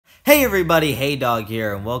Hey everybody, Haydog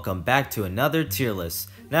here, and welcome back to another tier list.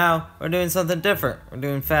 Now, we're doing something different. We're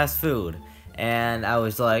doing fast food. And I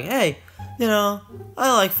was like, hey, I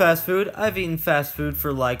like fast food. I've eaten fast food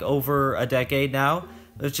for like over a decade now,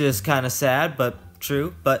 which is kind of sad, but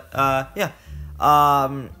true. But, yeah.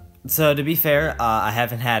 So to be fair, I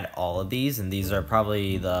haven't had all of these, and these are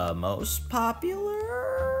probably the most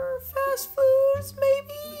popular fast foods,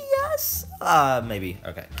 maybe? Yes? Maybe.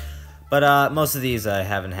 Okay. But most of these I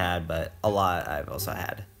haven't had, but a lot I've also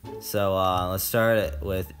had. So let's start it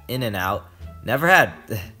with In-N-Out. Never had.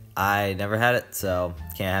 I never had it, so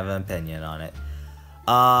can't have an opinion on it.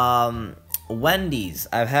 Wendy's.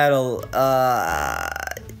 I've had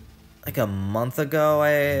like a month ago.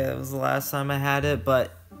 It was the last time I had it,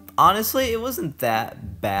 but honestly, it wasn't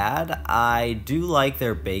that bad. I do like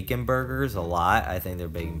their bacon burgers a lot. I think their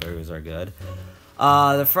bacon burgers are good.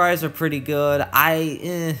 The fries are pretty good.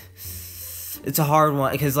 It's a hard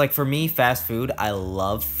one, because, like, for me, fast food, I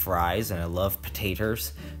love fries, and I love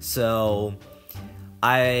potatoes, so,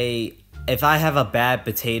 if I have a bad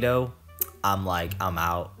potato, I'm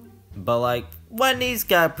out, but, like, Wendy's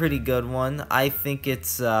got a pretty good one. I think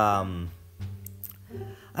it's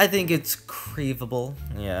craveable,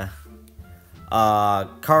 yeah.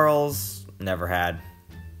 Carl's, never had,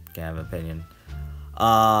 can't have an opinion.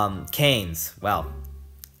 Cane's, well,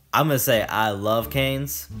 I'm gonna say I love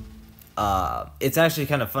Cane's. It's actually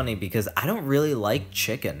kind of funny because I don't really like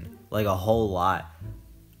chicken, like a whole lot.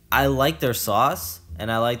 I like their sauce,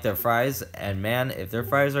 and I like their fries, and man, if their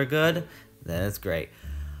fries are good, then it's great.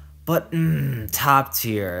 But, top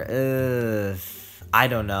tier, I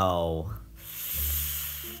don't know.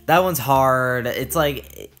 That one's hard. It's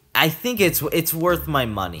like, I think it's worth my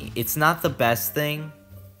money. It's not the best thing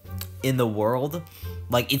in the world.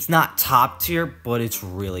 Like, it's not top tier, but it's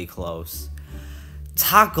really close.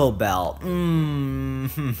 Taco Bell.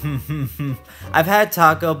 I've had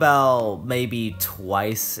Taco Bell maybe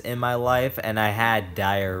twice in my life, and I had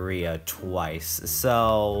diarrhea twice.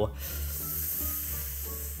 So,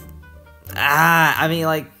 I mean,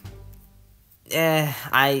 like,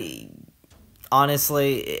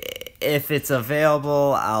 honestly, if it's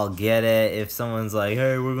available, I'll get it. If someone's like,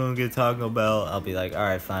 hey, we're gonna get Taco Bell, I'll be like,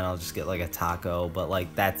 alright, fine, I'll just get, like, a taco. But,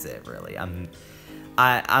 like, that's it, really. I'm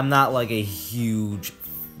not, like, a huge,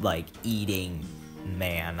 like, eating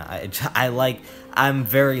man. I'm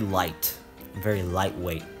very light. Very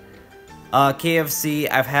lightweight. KFC,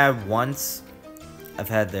 I've had once. I've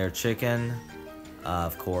had their chicken,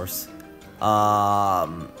 of course.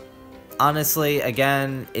 Honestly,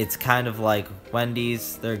 again, it's kind of like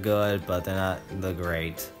Wendy's. They're good, but they're not the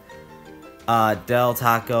great. Del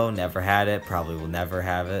Taco, never had it. Probably will never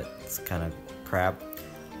have it. It's kind of crap.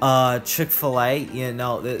 Chick-fil-A,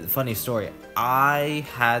 funny story. I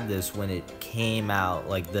had this when it came out,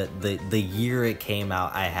 like the year it came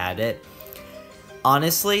out, I had it.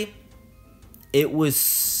 Honestly, it was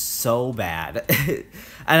so bad.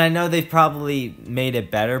 And I know they've probably made it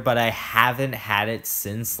better, but I haven't had it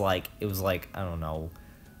since, like, it was like, I don't know,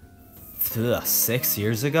 6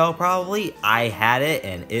 years ago, probably. I had it,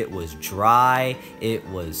 and it was dry. It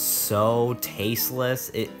was so tasteless.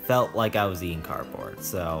 It felt like I was eating cardboard.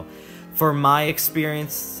 So, for my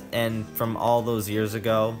experience, and from all those years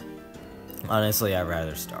ago, honestly, I'd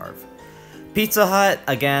rather starve. Pizza Hut,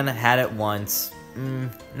 again, had it once.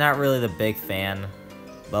 Not really the big fan.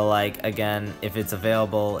 But, like, again, if it's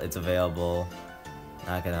available, it's available.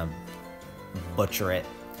 Not gonna butcher it.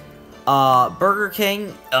 Burger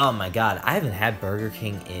King, oh my god, I haven't had Burger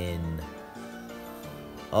King in,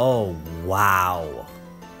 oh wow,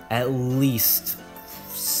 at least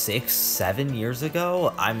 6-7 years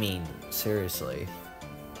ago. I mean, seriously,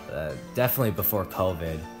 definitely before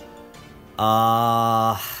COVID.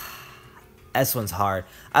 This one's hard.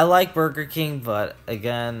 I like Burger King, but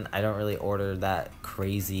again, I don't really order that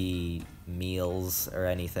crazy meals or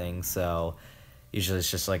anything, so usually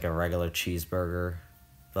it's just like a regular cheeseburger.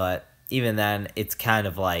 But even then, it's kind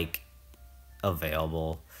of, like,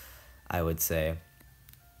 available, I would say.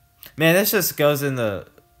 Man, this just goes into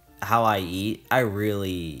how I eat. I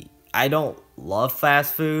don't love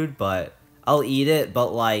fast food, but I'll eat it,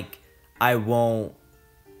 but, like, I won't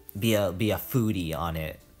be a foodie on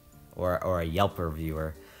it, or a Yelp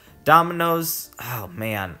reviewer. Domino's, oh,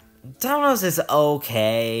 man. Domino's is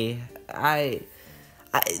okay.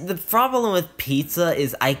 The problem with pizza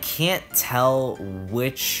is I can't tell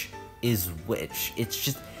which is which. It's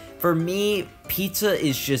just, for me, pizza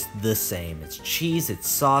is just the same. It's cheese, it's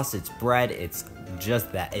sauce, it's bread, it's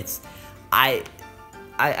just that. I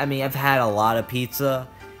mean, I've had a lot of pizza,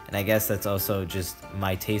 And I guess that's also just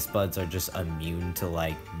my taste buds are just immune to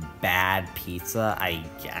like bad pizza, I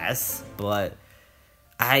guess. But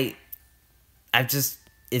I've just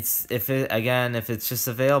if it's just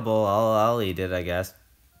available, I'll eat it, I guess.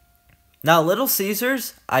 Now Little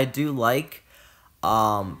Caesars I do like,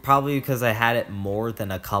 probably because I had it more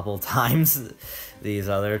than a couple times. These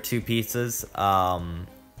other two pizzas.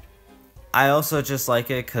 I also just like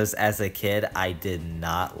it because as a kid, I did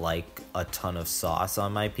not like a ton of sauce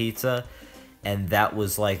on my pizza. And that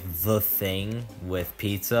was like the thing with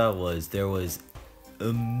pizza, was there was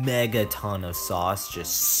a mega ton of sauce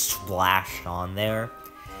just splashed on there.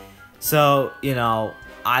 So, you know,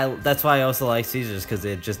 that's why I also like Caesars, because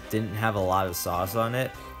it just didn't have a lot of sauce on it.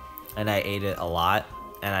 And I ate it a lot.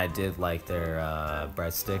 And I did like their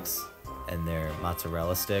breadsticks and their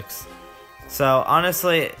mozzarella sticks. So,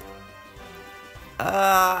 honestly,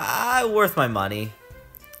 worth my money.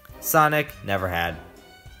 Sonic, never had.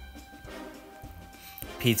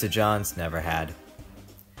 Pizza John's, never had.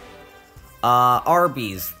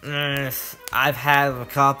 Arby's, I've had a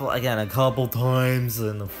couple times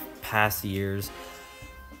in the past years.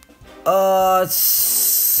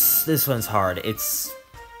 This one's hard.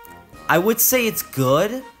 I would say it's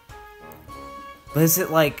good, but is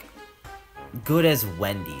it like good as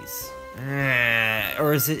Wendy's?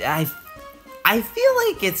 Or is it, I feel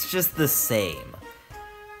like it's just the same.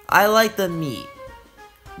 I like the meat.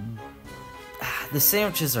 The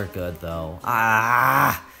sandwiches are good though.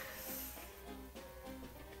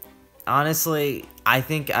 Honestly, I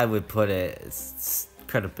think I would put it's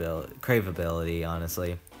craveability,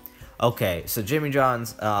 honestly. Okay, so Jimmy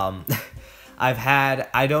John's, I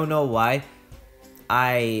don't know why,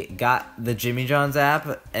 I got the Jimmy John's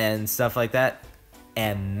app and stuff like that,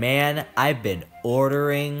 and man, I've been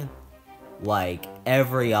ordering like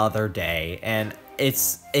every other day, and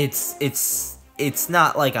it's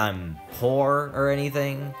not like I'm poor or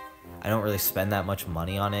anything. I don't really spend that much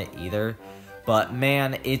money on it either, but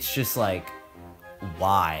man, it's just like,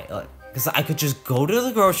 why? Because I could just go to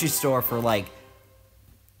the grocery store for like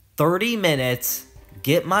 30 minutes,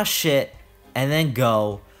 get my shit, and then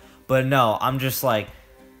go. But no, I'm just like,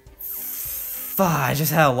 I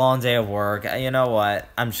just had a long day of work. You know what?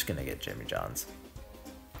 I'm just gonna get Jimmy John's.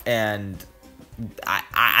 And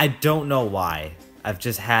I don't know why. I've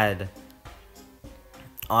just had...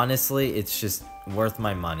 Honestly, it's just worth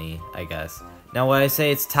my money, I guess. Now, would I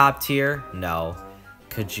say it's top tier? No.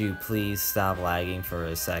 Could you please stop lagging for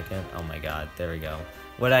a second? Oh my god, there we go.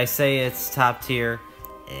 Would I say it's top tier?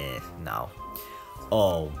 No.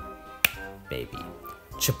 Oh, baby.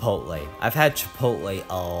 Chipotle. I've had Chipotle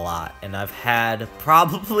a lot, and I've had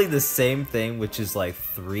probably the same thing, which is like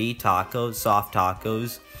 3 tacos, soft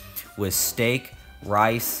tacos, with steak,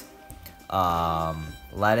 rice,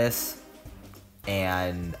 lettuce,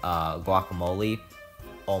 and guacamole.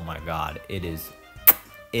 Oh my god, it is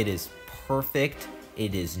perfect.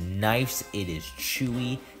 It is nice. It is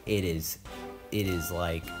chewy. It is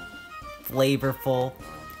like flavorful.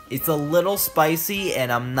 It's a little spicy,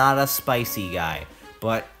 and I'm not a spicy guy,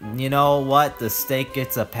 but you know what? The steak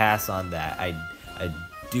gets a pass on that. I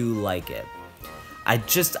do like it. I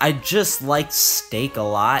just like steak a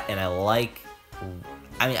lot, and I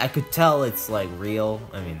mean, I could tell it's like real.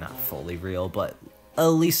 I mean, not fully real, but at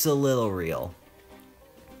least a little real.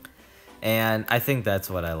 And I think that's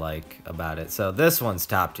what I like about it. So this one's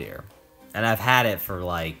top tier, and I've had it for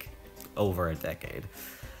like over a decade.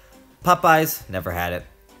 Popeyes, never had it.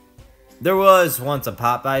 There was once a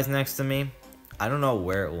Popeyes next to me. I don't know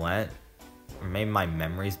where it went. Or maybe my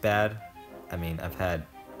memory's bad. I mean, I've had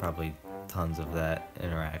probably tons of that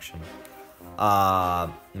interaction.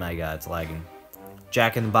 My god, it's lagging.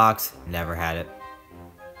 Jack in the Box, never had it.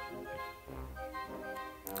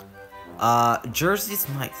 Jersey's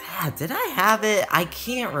did I have it? I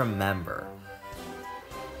can't remember.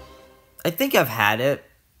 I think I've had it.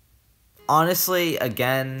 Honestly,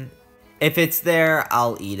 again, if it's there,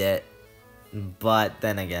 I'll eat it. But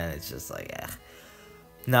then again, it's just like, eh.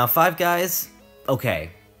 Now, Five Guys,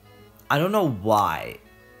 okay. I don't know why.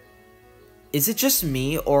 Is it just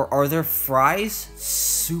me, or are their fries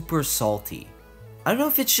super salty? I don't know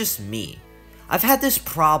if it's just me. I've had this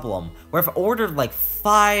problem where I've ordered like at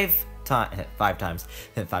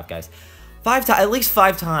least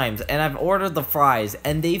 5 times, and I've ordered the fries,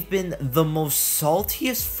 and they've been the most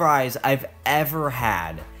saltiest fries I've ever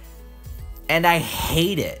had. And I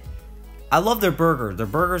hate it. I love their burger. Their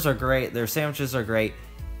burgers are great. Their sandwiches are great.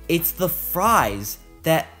 It's the fries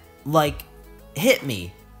that, like, hit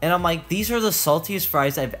me. And I'm like, these are the saltiest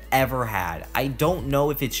fries I've ever had. I don't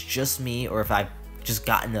know if it's just me or if I've just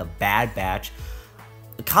gotten a bad batch.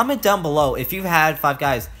 Comment down below if you've had Five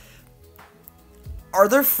Guys. are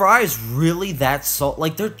their fries really that salt?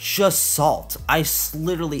 Like, they're just salt.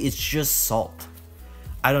 Literally, it's just salt.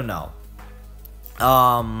 I don't know.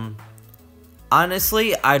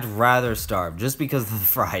 Honestly, I'd rather starve just because of the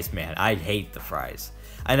fries, man. I hate the fries.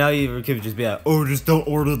 I know you could just be like, oh, just don't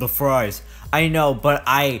order the fries. I know, but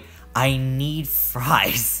I need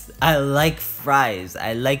fries. I like fries.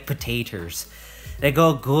 I like potatoes. They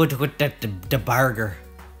go good with the burger.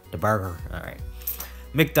 The burger. Alright.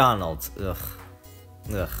 McDonald's. Ugh.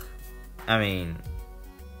 Ugh. I mean,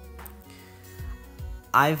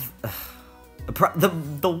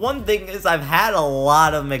 the one thing is I've had a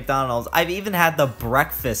lot of McDonald's. I've even had the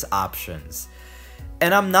breakfast options.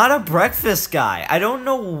 And I'm not a breakfast guy. I don't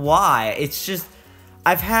know why. It's just,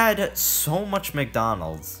 I've had so much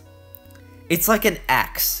McDonald's. It's like an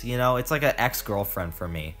ex, you know? It's like an ex-girlfriend for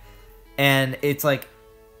me. And it's like,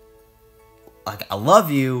 I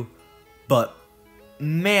love you, but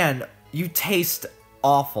man, you taste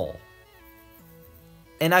awful.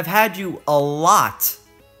 And I've had you a lot,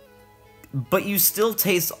 but you still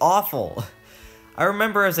taste awful. I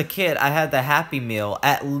remember as a kid, I had the Happy Meal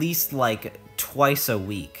at least like twice a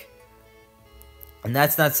week. And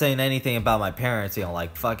that's not saying anything about my parents, you know,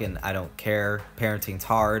 like, fucking, I don't care, parenting's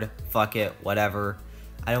hard, fuck it, whatever,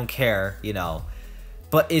 I don't care, you know.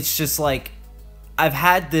 But it's just like, I've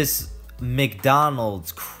had this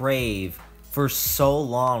McDonald's crave for so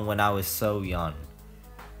long when I was so young.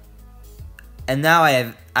 And now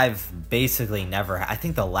I've basically never, I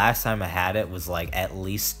think the last time I had it was like at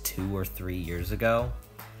least 2 or 3 years ago.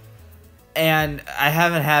 And I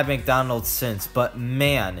haven't had McDonald's since, but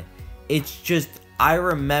man, it's just, I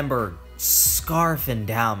remember scarfing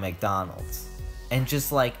down McDonald's. And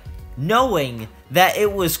just like, knowing that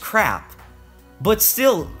it was crap, but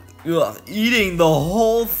still eating the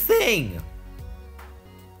whole thing.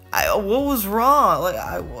 What was wrong?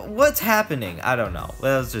 Like, what's happening? I don't know.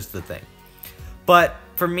 That was just the thing. But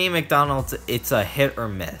for me, McDonald's, it's a hit or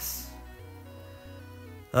miss.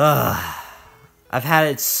 Ugh. I've had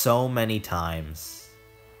it so many times.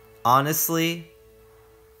 Honestly,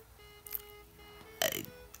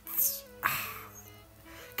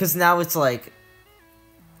 because now it's like,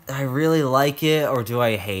 I really like it or do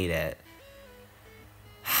I hate it?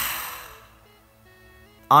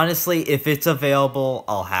 Honestly, if it's available,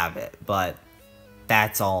 I'll have it, but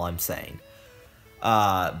that's all I'm saying.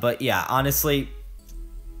 But yeah, honestly,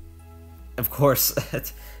 of course,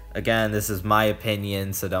 again, this is my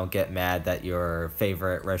opinion, so don't get mad that your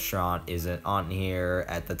favorite restaurant isn't on here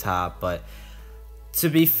at the top, but to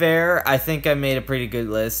be fair, I think I made a pretty good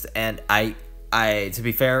list, and to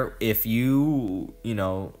be fair, if you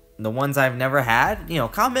know, the ones I've never had, you know,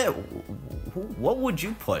 comment, what would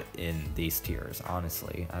you put in these tiers,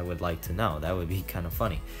 honestly? I would like to know. That would be kind of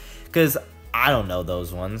funny, because I don't know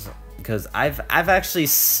those ones, because I've actually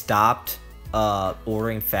stopped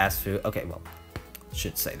ordering fast food. Okay, well,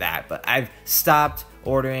 should say that, but I've stopped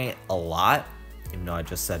ordering a lot, even though I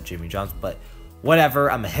just said Jimmy John's, but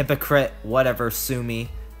whatever, I'm a hypocrite, whatever, sue me.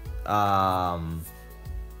 But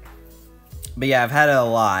yeah, I've had it a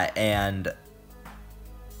lot, and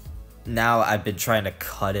now I've been trying to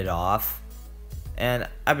cut it off, and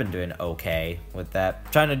I've been doing okay with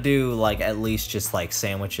that. Trying to do, like, at least just, like,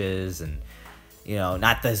 sandwiches, and, you know,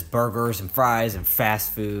 not this burgers and fries and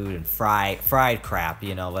fast food and fried crap,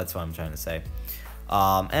 you know, that's what I'm trying to say.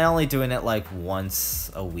 And only doing it, like, once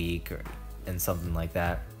a week and something like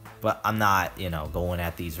that. But I'm not, you know, going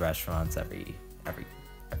at these restaurants every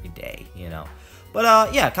day, you know.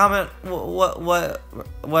 But yeah, comment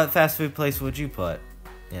what fast food place would you put,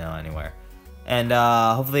 you know, anywhere. And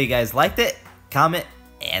hopefully you guys liked it. Comment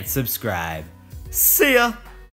and subscribe. See ya.